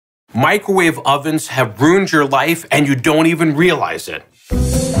Microwave ovens have ruined your life and you don't even realize it.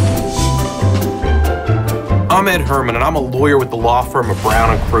 I'm Ed Herman and I'm a lawyer with the law firm of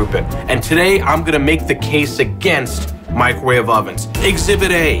Brown and Crouppen. And today I'm gonna make the case against microwave ovens.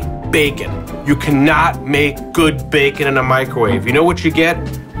 Exhibit A, bacon. You cannot make good bacon in a microwave. You know what you get?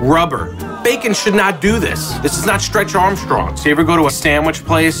 Rubber. Bacon should not do this. This is not Stretch Armstrong. So you ever go to a sandwich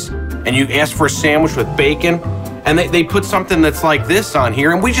place and you ask for a sandwich with bacon? And they put something that's like this on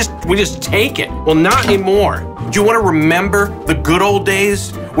here, and we just take it. Well, not anymore. Do you want to remember the good old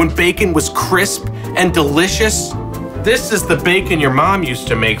days when bacon was crisp and delicious? This is the bacon your mom used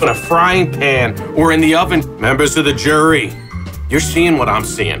to make in a frying pan or in the oven. Members of the jury, you're seeing what I'm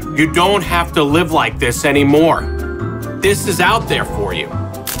seeing. You don't have to live like this anymore. This is out there for you.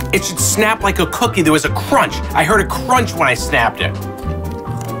 It should snap like a cookie. There was a crunch. I heard a crunch when I snapped it.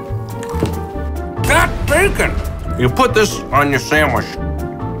 That's bacon. You put this on your sandwich,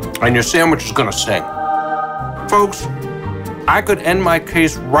 and your sandwich is gonna sing. Folks, I could end my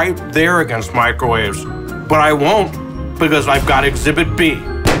case right there against microwaves, but I won't because I've got Exhibit B,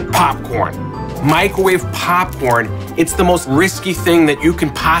 popcorn. Microwave popcorn, it's the most risky thing that you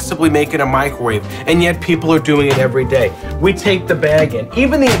can possibly make in a microwave, and yet people are doing it every day. We take the bag in.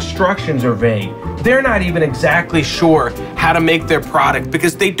 Even the instructions are vague. They're not even exactly sure how to make their product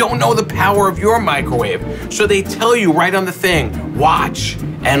because they don't know the power of your microwave. So they tell you right on the thing, watch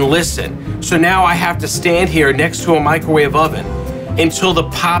and listen. So now I have to stand here next to a microwave oven until the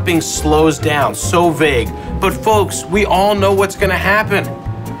popping slows down. So vague. But folks, we all know what's gonna happen.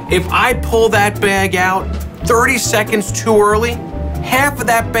 If I pull that bag out 30 seconds too early, half of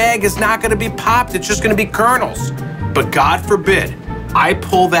that bag is not gonna be popped, it's just gonna be kernels. But God forbid, I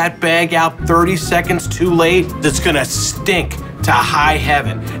pull that bag out 30 seconds too late, that's gonna stink to high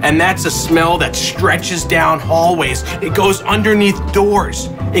heaven. And that's a smell that stretches down hallways. It goes underneath doors.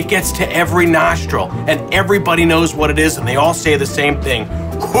 It gets to every nostril, and everybody knows what it is, and they all say the same thing.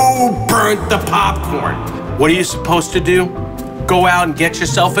 Who burnt the popcorn? What are you supposed to do? Go out and get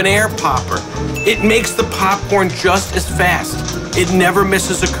yourself an air popper. It makes the popcorn just as fast. It never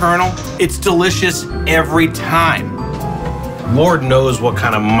misses a kernel. It's delicious every time. Lord knows what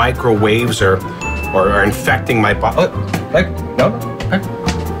kind of microwaves are infecting my body.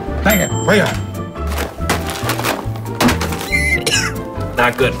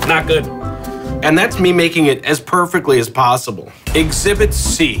 Not good, not good. And that's me making it as perfectly as possible. Exhibit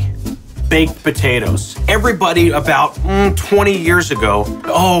C, baked potatoes. Everybody about 20 years ago,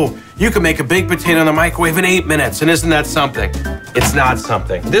 oh, you can make a baked potato in the microwave in 8 minutes, and isn't that something? It's not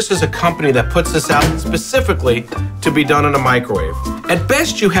something. This is a company that puts this out specifically to be done in a microwave. At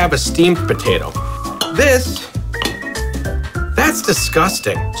best, you have a steamed potato. That's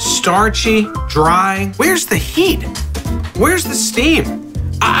disgusting. Starchy, dry. Where's the heat? Where's the steam?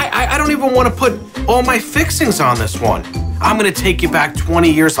 I don't even want to put all my fixings on this one. I'm gonna take you back 20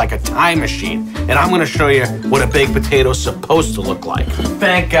 years like a time machine, and I'm gonna show you what a baked potato is supposed to look like.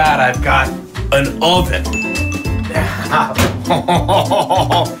 Thank God I've got an oven. Now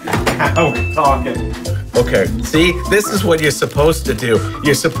we're talking. Okay, see, this is what you're supposed to do.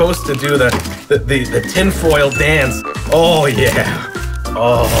 You're supposed to do the tinfoil dance. Oh yeah,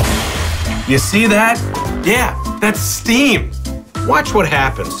 oh. You see that? Yeah, that's steam. Watch what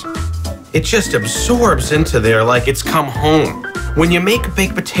happens. It just absorbs into there like it's come home. When you make a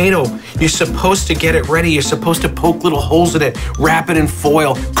baked potato, you're supposed to get it ready. You're supposed to poke little holes in it, wrap it in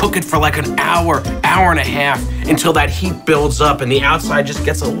foil, cook it for like an hour, hour and a half until that heat builds up and the outside just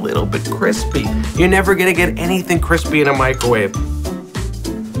gets a little bit crispy. You're never gonna get anything crispy in a microwave.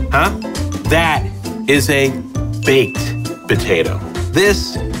 Huh? That is a baked potato.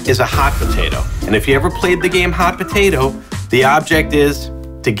 This is a hot potato. And if you ever played the game hot potato, the object is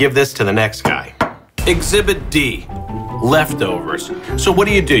to give this to the next guy. Exhibit D, leftovers. So what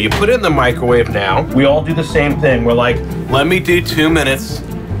do? You put it in the microwave now. We all do the same thing. We're like, let me do 2 minutes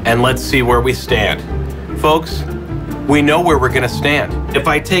and let's see where we stand. Folks, we know where we're gonna stand. If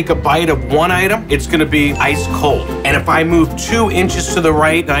I take a bite of one item, it's gonna be ice cold. And if I move 2 inches to the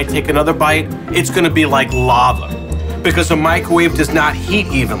right and I take another bite, it's gonna be like lava because a microwave does not heat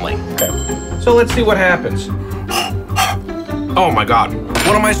evenly. Okay. So let's see what happens. Oh my God,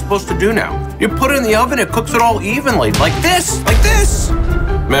 what am I supposed to do now? You put it in the oven, it cooks it all evenly, like this, like this.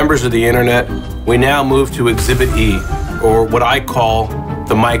 Members of the internet, we now move to Exhibit E, or what I call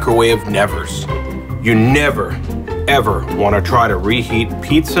the microwave nevers. You never, ever want to try to reheat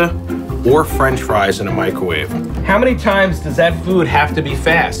pizza or French fries in a microwave. How many times does that food have to be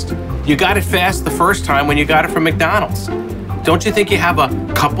fast? You got it fast the first time when you got it from McDonald's. Don't you think you have a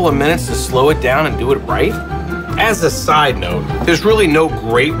couple of minutes to slow it down and do it right? As a side note, there's really no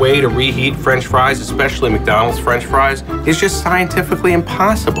great way to reheat French fries, especially McDonald's French fries. It's just scientifically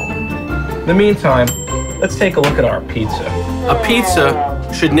impossible. In the meantime, let's take a look at our pizza. A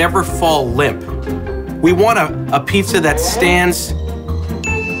pizza should never fall limp. We want a pizza that stands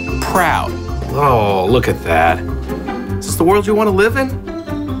proud. Oh, look at that. Is this the world you want to live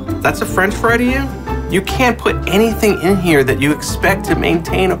in? That's a French fry to you? You can't put anything in here that you expect to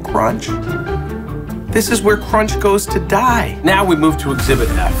maintain a crunch. This is where crunch goes to die. Now we move to Exhibit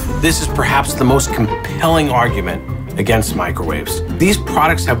F. This is perhaps the most compelling argument against microwaves. These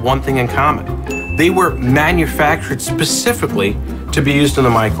products have one thing in common. They were manufactured specifically to be used in the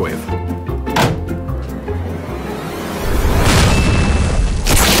microwave.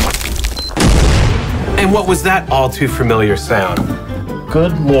 And what was that all too familiar sound?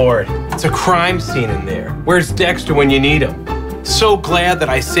 Good Lord, it's a crime scene in there. Where's Dexter when you need him? So glad that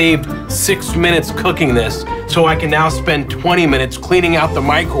I saved 6 minutes cooking this so I can now spend 20 minutes cleaning out the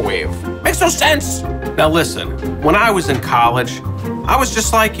microwave. Makes no sense. Now listen, when I was in college, I was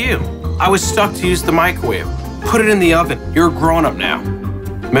just like you. I was stuck to use the microwave. Put it in the oven. You're a grown-up now.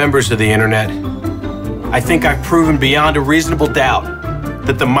 Members of the internet, I think I've proven beyond a reasonable doubt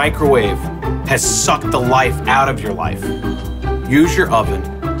that the microwave has sucked the life out of your life. Use your oven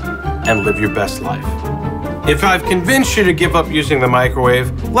and live your best life. If I've convinced you to give up using the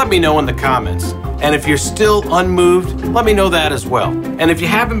microwave, let me know in the comments. And if you're still unmoved, let me know that as well. And if you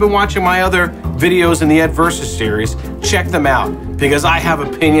haven't been watching my other videos in the Ed Versus series, check them out, because I have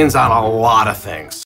opinions on a lot of things.